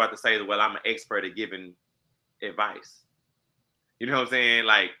 you will start to say, well, I'm an expert at giving advice. You know what I'm saying?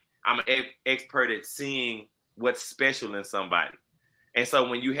 Like, I'm an expert at seeing what's special in somebody. And so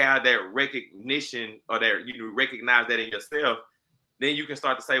when you have that recognition, or that you recognize that in yourself, then you can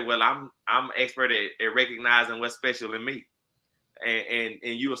start to say, well, I'm an expert at recognizing what's special in me. And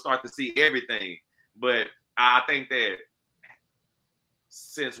you will start to see everything. But I think that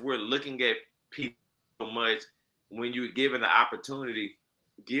since we're looking at people so much, when you're given the opportunity,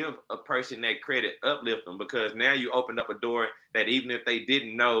 give a person that credit, uplift them, because now you opened up a door that even if they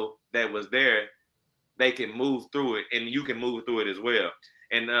didn't know that was there, they can move through it, and you can move through it as well.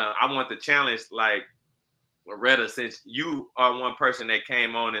 And I want to challenge, like, Loretta, since you are one person that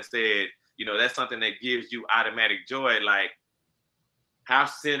came on and said, you know, that's something that gives you automatic joy. Like, how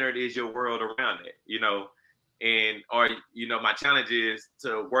centered is your world around it? You know, and or you know, my challenge is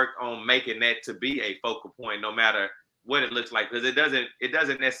to work on making that to be a focal point, no matter what it looks like, because it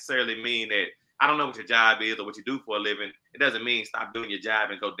doesn't necessarily mean that, I don't know what your job is or what you do for a living. It doesn't mean stop doing your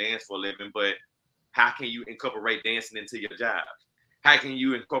job and go dance for a living, but how can you incorporate dancing into your job? How can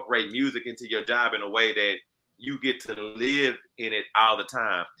you incorporate music into your job in a way that you get to live in it all the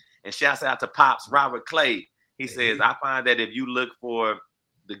time? And shouts out to Pops Robert Clay. He says, I find that if you look for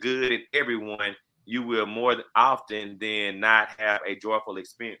the good in everyone, you will more often than not have a joyful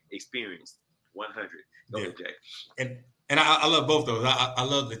experience. 100. Go ahead, Jay. And I love both those. I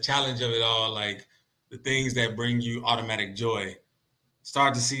love the challenge of it all, like the things that bring you automatic joy.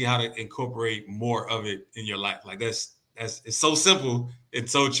 Start to see how to incorporate more of it in your life. Like that's it's so simple,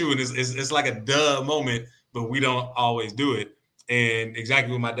 it's so true, and it's like a duh moment, but we don't always do it. And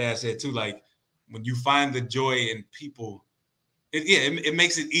exactly what my dad said too. Like, when you find the joy in people, it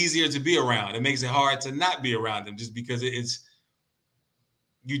makes it easier to be around. It makes it hard to not be around them, just because it's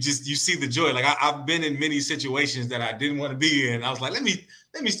you see the joy. Like, I've been in many situations that I didn't want to be in. I was like, let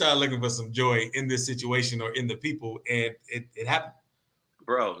me start looking for some joy in this situation or in the people, and it happened.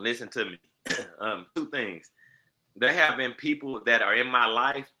 Bro, listen to me. Two things. There have been people that are in my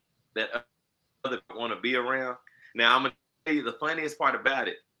life that other want to be around. Now, I'm gonna tell you the funniest part about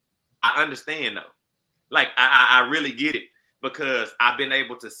it. I understand though. Like, I really get it, because I've been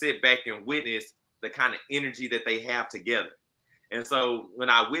able to sit back and witness the kind of energy that they have together. And so when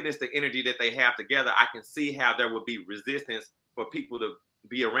I witness the energy that they have together, I can see how there would be resistance for people to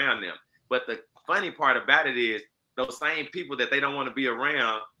be around them. But the funny part about it is, those same people that they don't want to be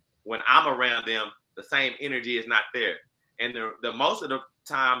around, when I'm around them, the same energy is not there. And the most of the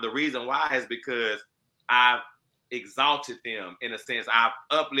time, the reason why is because I've exalted them in a sense. I've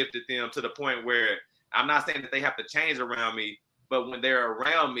uplifted them to the point where I'm not saying that they have to change around me, but when they're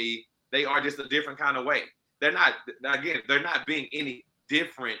around me, they are just a different kind of way. They're not being any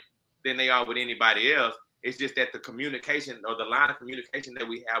different than they are with anybody else. It's just that the communication, or the line of communication that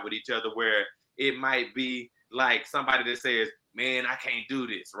we have with each other, where it might be like somebody that says, man, I can't do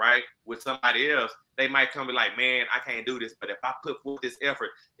this, right? With somebody else, they might come be like, man, I can't do this. But if I put forth this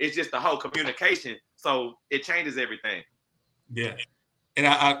effort, it's just the whole communication. So it changes everything. Yeah. And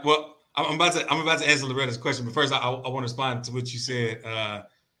I'm about to answer Loretta's question, but first I want to respond to what you said.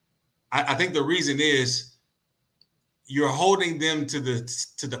 I think the reason is you're holding them to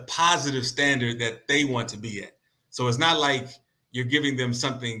the positive standard that they want to be at. So it's not like you're giving them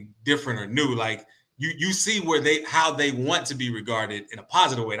something different or new. Like you see how they want to be regarded in a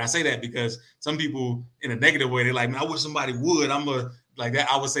positive way. And I say that because some people in a negative way, they're like, man, I wish somebody would. Like that.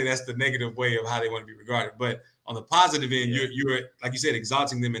 I would say that's the negative way of how they want to be regarded. But on the positive end, you're like you said,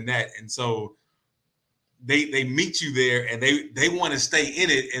 exalting them in that. And so they meet you there, and they want to stay in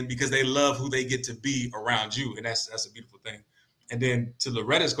it, and because they love who they get to be around you, and that's a beautiful thing. And then to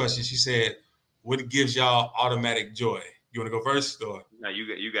Loretta's question, she said, "What gives y'all automatic joy?" You want to go first, or no?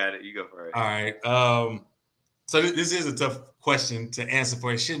 You got it. You go first. All right. So this is a tough question to answer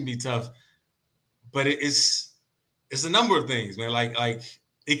for. It shouldn't be tough, but it's a number of things, man. Like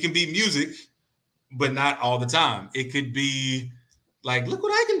it can be music, but not all the time. It could be like, look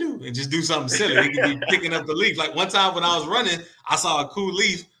what I can do, and just do something silly. It could be picking up the leaf. Like one time when I was running, I saw a cool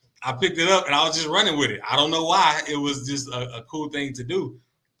leaf. I picked it up and I was just running with it. I don't know why. It was just a cool thing to do.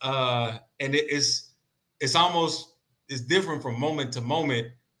 And it's almost, it's different from moment to moment.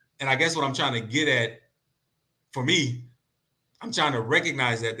 And I guess what I'm trying to get at, for me, I'm trying to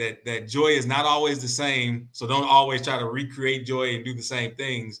recognize that joy is not always the same. So don't always try to recreate joy and do the same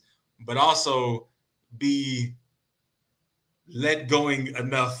things, but also be let going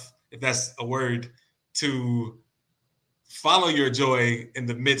enough, if that's a word, to follow your joy in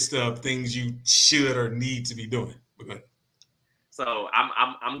the midst of things you should or need to be doing. Okay. So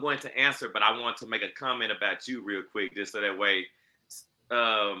I'm going to answer, but I want to make a comment about you real quick, just so that way,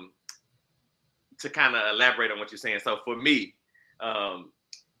 to kind of elaborate on what you're saying. So for me,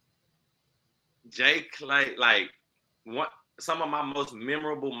 Jay Clay, like some of my most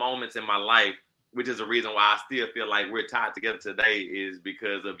memorable moments in my life, which is the reason why I still feel like we're tied together today, is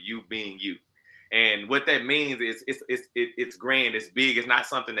because of you being you. And what that means is it's grand, it's big, it's not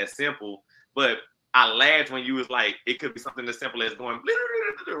something that's simple. But I laughed when you was like, it could be something as simple as going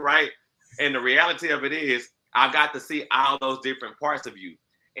right. And the reality of it is, I got to see all those different parts of you,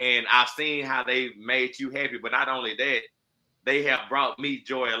 and I've seen how they made you happy. But not only that, they have brought me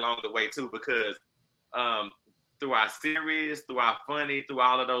joy along the way too, because through our series, through our funny, through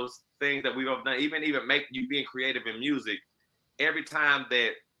all of those things that we've done, even make you being creative in music, every time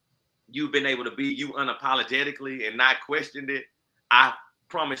that you've been able to be you unapologetically and not questioned it, I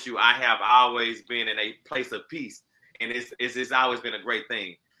promise you, I have always been in a place of peace, and it's always been a great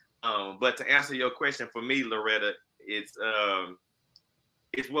thing. But to answer your question, for me, Loretta, it's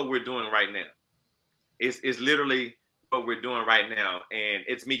what we're doing right now. It's literally what we're doing right now, and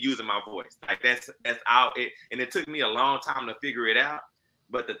it's me using my voice. Like that's all it. And it took me a long time to figure it out.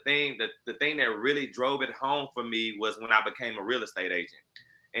 But the thing that really drove it home for me was when I became a real estate agent.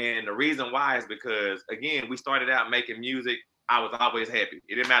 And the reason why is because, again, we started out making music. I was always happy.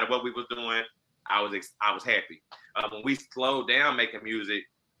 It didn't matter what we was doing. I was happy. When we slowed down making music,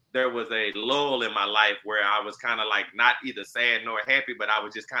 there was a lull in my life where I was kind of like not either sad nor happy, but I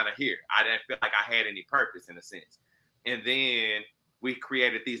was just kind of here. I didn't feel like I had any purpose in a sense. And then we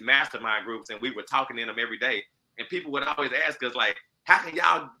created these mastermind groups, and we were talking in them every day. And people would always ask us, like,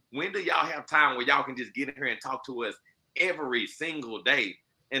 when do y'all have time where y'all can just get in here and talk to us every single day?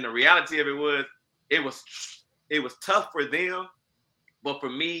 And the reality of it was tough for them, but for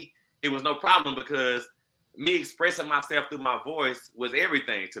me, it was no problem, because me expressing myself through my voice was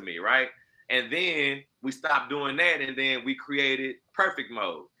everything to me, right? And then we stopped doing that, and then we created Perfect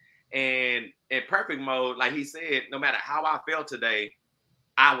Mode. And in Perfect Mode, like he said, no matter how I felt today,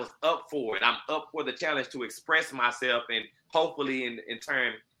 I was up for it. I'm up for the challenge to express myself, and hopefully in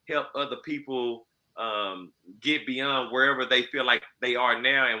turn help other people get beyond wherever they feel like they are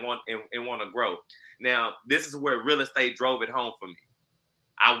now and want to grow. Now, this is where real estate drove it home for me.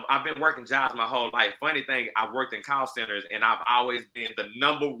 I've been working jobs my whole life. Funny thing, I've worked in call centers, and I've always been the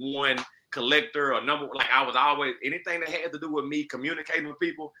number one collector, or I was always, anything that had to do with me communicating with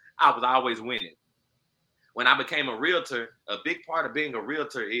people, I was always winning. When I became a realtor, a big part of being a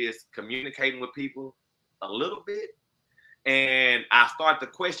realtor is communicating with people a little bit. And I start to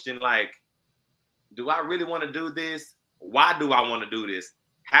question, like, do I really want to do this? Why do I want to do this?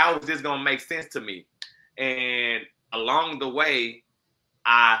 How is this going to make sense to me? And along the way,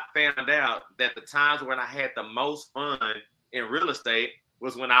 I found out that the times when I had the most fun in real estate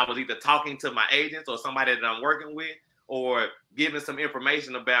was when I was either talking to my agents or somebody that I'm working with, or giving some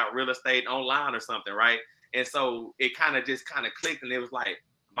information about real estate online or something, right? And so it kind of clicked, and it was like,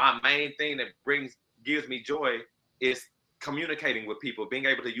 my main thing that gives me joy is communicating with people, being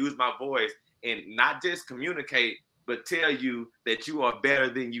able to use my voice and not just communicate, but tell you that you are better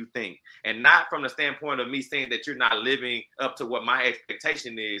than you think. And not from the standpoint of me saying that you're not living up to what my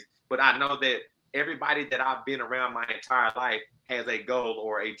expectation is, but I know that everybody that I've been around my entire life has a goal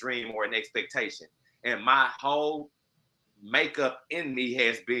or a dream or an expectation. And my whole makeup in me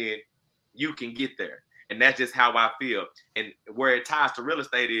has been, you can get there. And that's just how I feel. And where it ties to real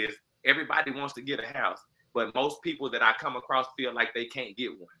estate is everybody wants to get a house, but most people that I come across feel like they can't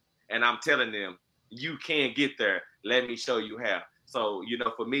get one. And I'm telling them, you can get there. Let me show you how. So,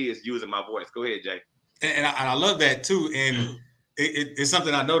 for me, it's using my voice. Go ahead, Jay. And I love that too. And it's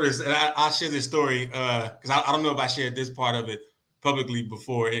something I noticed, and I'll share this story because I don't know if I shared this part of it publicly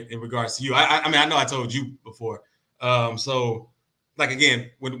before in regards to you. I mean, I know I told you before. So, like, again,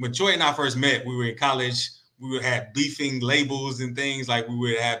 when Troy and I first met, we were in college. We would have beefing labels and things. Like, we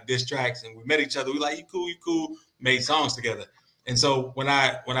would have diss tracks, and we met each other. We were like, you cool, made songs together. And so when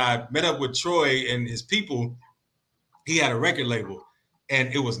I met up with Troy and his people, he had a record label,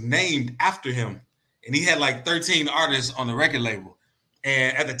 and it was named after him. And he had like 13 artists on the record label.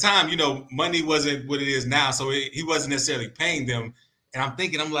 And at the time, money wasn't what it is now. So he wasn't necessarily paying them. And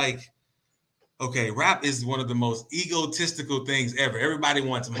I'm like, okay, rap is one of the most egotistical things ever. Everybody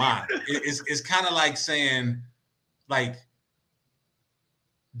wants mine. It's kind of like saying, like,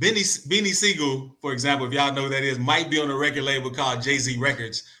 Beanie Siegel, for example, if y'all know who that is, might be on a record label called Jay-Z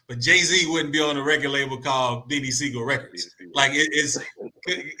Records, but Jay-Z wouldn't be on a record label called Beanie Siegel Records. Like, it's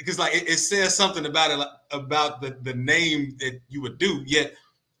because like it says something about it, about the name that you would do. Yet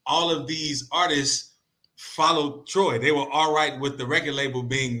all of these artists followed Troy. They were all right with the record label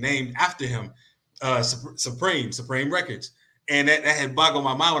being named after him, Supreme Records. And that had boggled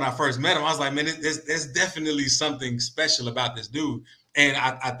my mind when I first met him. I was like, man, there's definitely something special about this dude. And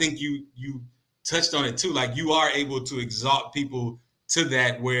I think you touched on it too. Like, you are able to exalt people to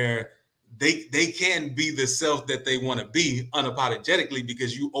that where they can be the self that they want to be unapologetically,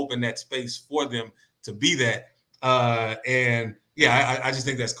 because you open that space for them to be that. And yeah, I just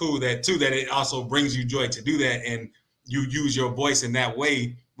think that's cool that it also brings you joy to do that. And you use your voice in that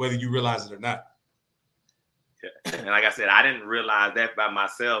way, whether you realize it or not. Yeah. And like I said, I didn't realize that by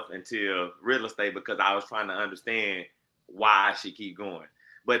myself until real estate, because I was trying to understand why she keep going.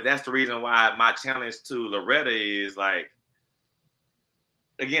 But that's the reason why my challenge to Loretta is, like,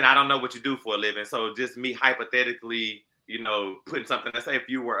 again, I don't know what you do for a living. So just me hypothetically, putting something, let's say if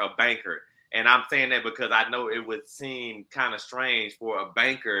you were a banker, and I'm saying that because I know it would seem kind of strange for a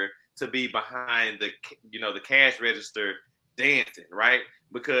banker to be behind the cash register dancing, right?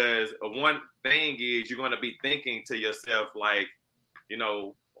 Because one thing is, you're going to be thinking to yourself, like,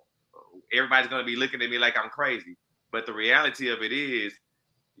 everybody's going to be looking at me like I'm crazy. But the reality of it is,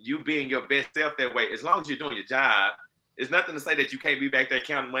 you being your best self that way, as long as you're doing your job, it's nothing to say that you can't be back there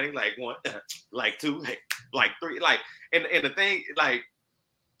counting money, like one, like two, like three, like, and the thing, like,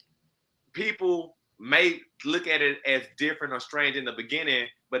 people may look at it as different or strange in the beginning,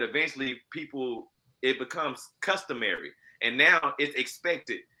 but eventually it becomes customary, and now it's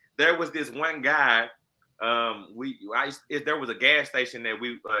expected. There was this one guy, there was a gas station that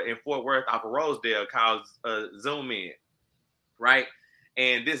we in Fort Worth off of Rosedale called Zoom In, right?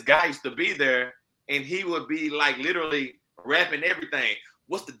 And this guy used to be there, and he would be like literally rapping everything.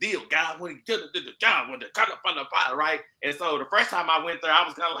 What's the deal, guy? When he did the job, when they cut up on the pot, right? And so the first time I went there, I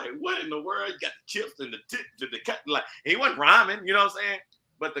was kind of like, what in the world? You got the chips and the tips and the cut. Like, he wasn't rhyming, you know what I'm saying?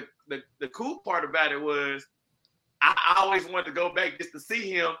 But the cool part about it was, I always wanted to go back just to see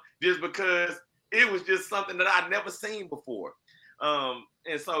him, just because it was just something that I'd never seen before.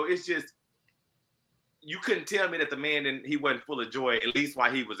 And so it's just, you couldn't tell me that the man he wasn't full of joy, at least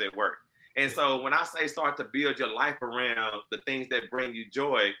while he was at work. And so when I say start to build your life around the things that bring you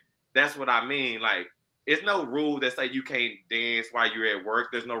joy, that's what I mean. Like, it's no rule that say you can't dance while you're at work.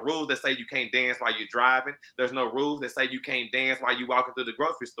 There's no rules that say you can't dance while you're driving. There's no rules that say you can't dance while you're walking through the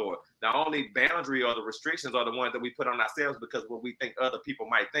grocery store. The only boundary or the restrictions are the ones that we put on ourselves because what we think other people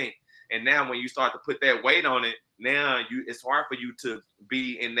might think. And now when you start to put that weight on it, now it's hard for you to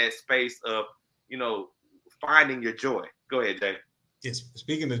be in that space of, finding your joy. Go ahead, Jay. Yes,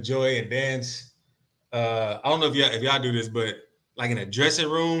 speaking of joy and dance, I don't know if y'all do this, but like in a dressing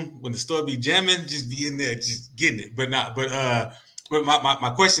room when the store be jamming, just be in there, just getting it. But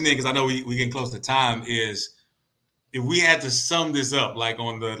my question is, because I know we getting close to time, is if we had to sum this up, like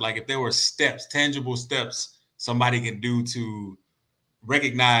if there were steps, tangible steps somebody can do to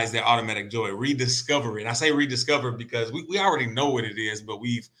recognize their automatic joy, rediscover it. And I say rediscover because we already know what it is, but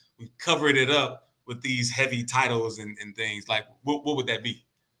we've covered it up with these heavy titles and things. Like, what would that be?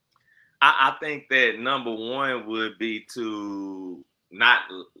 I think that number one would be to not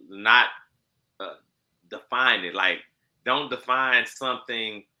define it. Like, don't define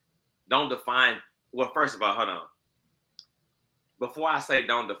something. Don't define. Well, first of all, hold on. Before I say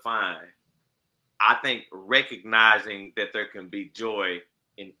don't define, I think recognizing that there can be joy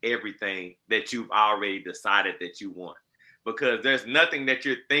in everything that you've already decided that you want. because there's nothing that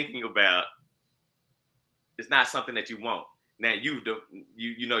you're thinking about. It's not something that you want. Now you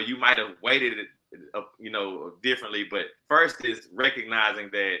might have weighted it, differently, but first is recognizing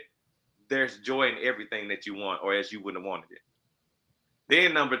that there's joy in everything that you want, or as you wouldn't have wanted it.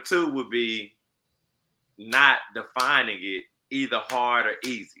 Then number 2 would be not defining it either hard or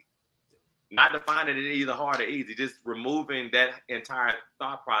easy. Not defining it either hard or easy, just removing that entire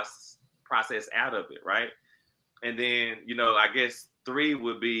thought process out of it, right? And then, I guess 3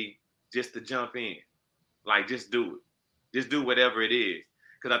 would be just to jump in. Like, just do it. Just do whatever it is.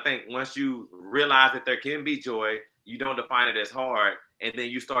 Because I think once you realize that there can be joy, you don't define it as hard, and then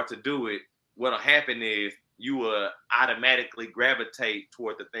you start to do it, what'll happen is you will automatically gravitate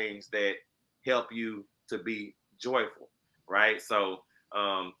toward the things that help you to be joyful, right? So,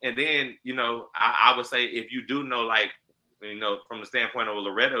 and then, I would say if you do know, like, from the standpoint of what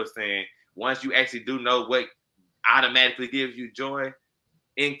Loretto's saying, once you actually do know what automatically gives you joy,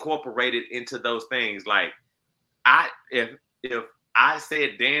 incorporate it into those things. Like, if I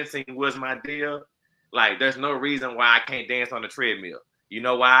said dancing was my deal, like, there's no reason why I can't dance on the treadmill. You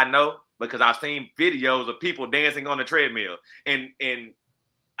know why I know? Because I've seen videos of people dancing on the treadmill, and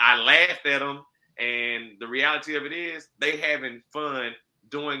I laughed at them. And the reality of it is they having fun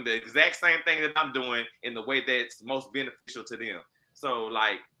doing the exact same thing that I'm doing in the way that's most beneficial to them. So,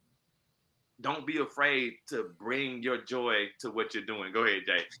 like, don't be afraid to bring your joy to what you're doing. Go ahead,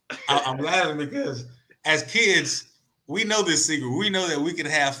 Jay. I'm laughing because as kids, we know this secret. We know that we can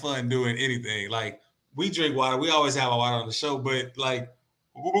have fun doing anything. Like, we drink water. We always have our water on the show, but like,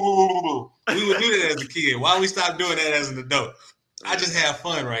 we would do that as a kid. Why we stop doing that as an adult? I just have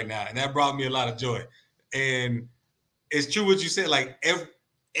fun right now, and that brought me a lot of joy. And it's true what you said. Like,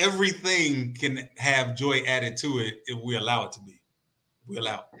 everything can have joy added to it if we allow it to be. We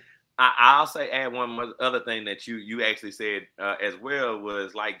allow it. I'll say add one other thing that you actually said as well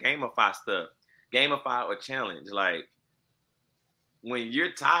was, like, gamify stuff. Gamify or challenge. Like, when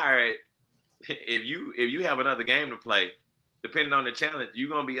you're tired, if you have another game to play, depending on the challenge, you're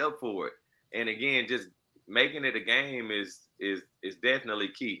gonna be up for it. And again, just making it a game is definitely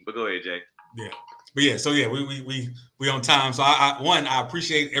key. But go ahead, Jay. Yeah. But yeah, so yeah, we on time. So I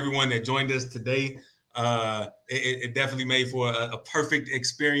appreciate everyone that joined us today. It definitely made for a perfect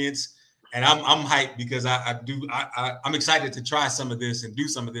experience, and I'm hyped because I'm excited to try some of this and do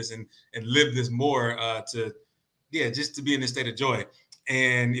some of this and live this more just to be in a state of joy.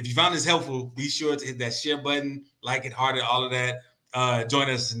 And if you found this helpful, be sure to hit that share button, like it, heart it, all of that. Join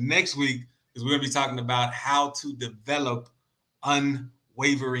us next week because we're gonna be talking about how to develop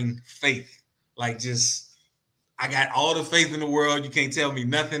unwavering faith. Like, just, I got all the faith in the world. You can't tell me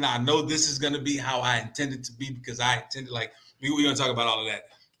nothing. I know this is going to be how I intended to be because I intended, like, we're going to talk about all of that.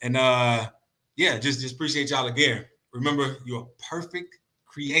 And just appreciate y'all again. Remember, you're a perfect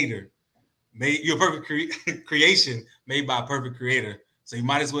creator. You're a perfect creation made by a perfect creator. So you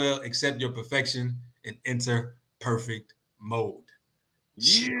might as well accept your perfection and enter perfect mode.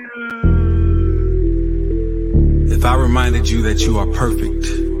 Yeah. If I reminded you that you are perfect,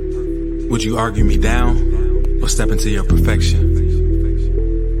 would you argue me down or step into your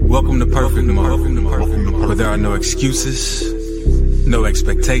perfection? Welcome to Perfect Mode, where there are no excuses, no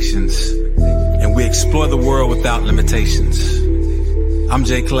expectations, and we explore the world without limitations. I'm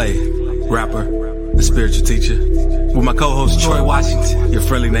Jay Clay, rapper, the spiritual teacher, with my co-host Troy Washington, your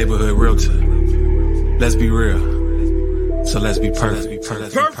friendly neighborhood realtor. Let's be real, so let's be perfect.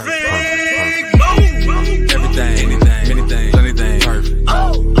 Perfect mode. Everything, anything, plenty things, perfect.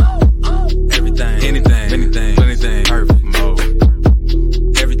 Everything, anything, plenty things, perfect mode.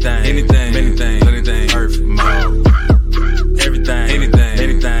 Everything, anything, plenty things, perfect mode. Everything,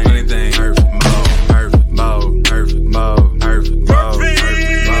 anything, plenty things, perfect mode. Perfect mode, perfect mode, perfect mode,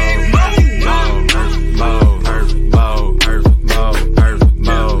 perfect mode, perfect mode, perfect mode, perfect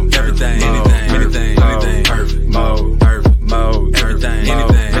mode. Everything, anything, plenty things, perfect mode, perfect mode. Everything,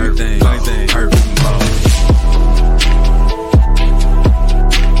 anything, plenty things, perfect mode.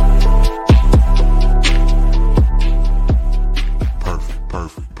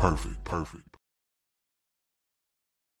 Perfect.